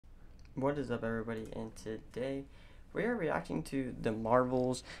What is up, everybody? And today we are reacting to the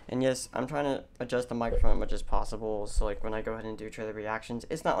Marvels. And yes, I'm trying to adjust the microphone as much as possible, so like when I go ahead and do trailer reactions,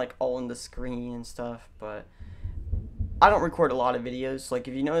 it's not like all in the screen and stuff. But I don't record a lot of videos. Like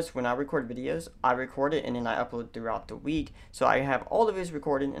if you notice, when I record videos, I record it and then I upload throughout the week, so I have all the videos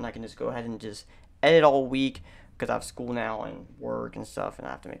recorded and I can just go ahead and just edit all week, because I have school now and work and stuff, and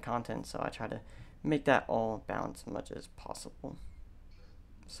I have to make content. So I try to make that all balance as much as possible.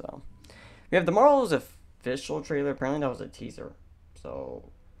 So we have the Marvel's official trailer. Apparently that was a teaser. So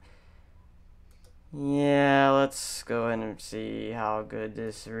yeah, let's go ahead and see how good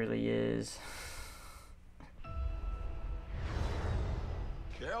this really is.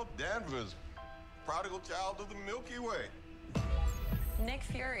 Carol Danvers, prodigal child of the Milky Way. Nick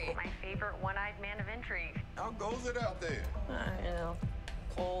Fury, my favorite one-eyed man of intrigue. How goes it out there? You know,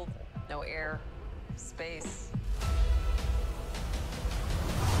 cold, no air, space.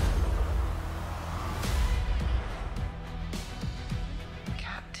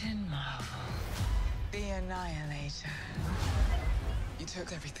 Captain Marvel, the Annihilator. You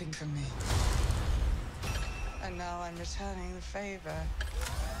took everything from me. And now I'm returning the favor.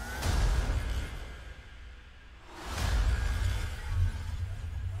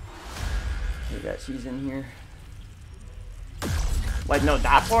 We got she's in here. Like, no,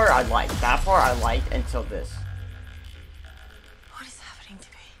 that part I liked. That part I liked until this. What is happening to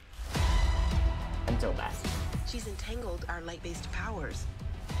me? Until that. She's entangled our light-based powers.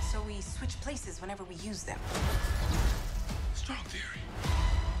 So we switch places whenever we use them. Strong theory.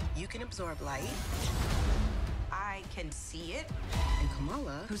 You can absorb light. I can see it. And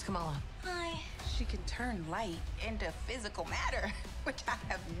Kamala... Who's Kamala? Hi. She can turn light into physical matter, which I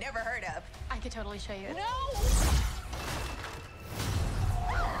have never heard of. I could totally show you. No!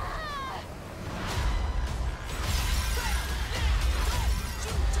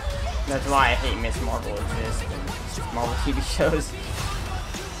 That's why I hate Miss Marvel exists and Marvel TV shows.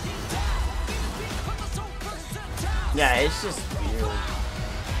 Yeah, it's just weird.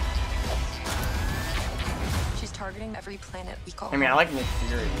 She's targeting every planet we call I mean, I home. like Nick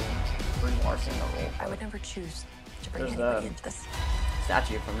Fury and Brie Larson in the role. I would never choose to bring There's anybody the into this.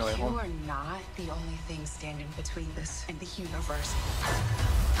 statue from No Way You Home. are not the only thing standing between this and the universe.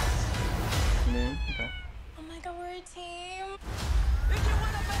 Okay. Oh my god, we're a team.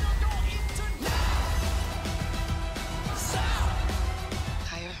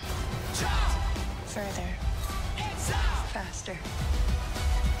 Higher. Further. Faster.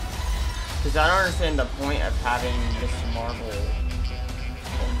 Because I don't understand the point of having Miss Marvel in here.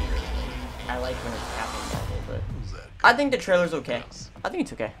 I like when it's Captain Marvel, but Who's that? I think the trailer's okay. I think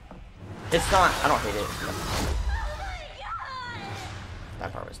it's okay. It's not, I don't hate it.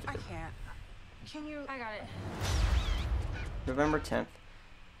 That part was I stupid. can't. Can you... I got it. November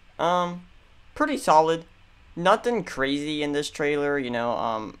 10th. Pretty solid. Nothing crazy in this trailer, you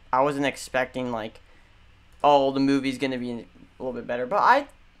know. I wasn't expecting like, oh, the movie's gonna be a little bit better, but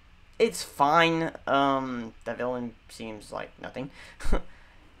it's fine. The villain seems like nothing.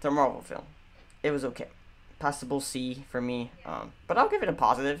 It's a Marvel film. It was okay. Possible C for me. But I'll give it a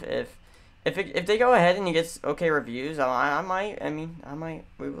positive if they go ahead and it gets okay reviews. I might.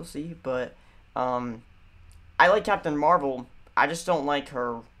 We will see. But I like Captain Marvel. I just don't like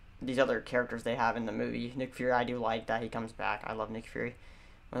these other characters they have in the movie. Nick Fury, I do like that he comes back. I love Nick Fury,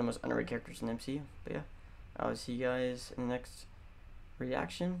 one of the most underrated characters in the MCU. But yeah, I'll see you guys in the next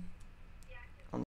reaction.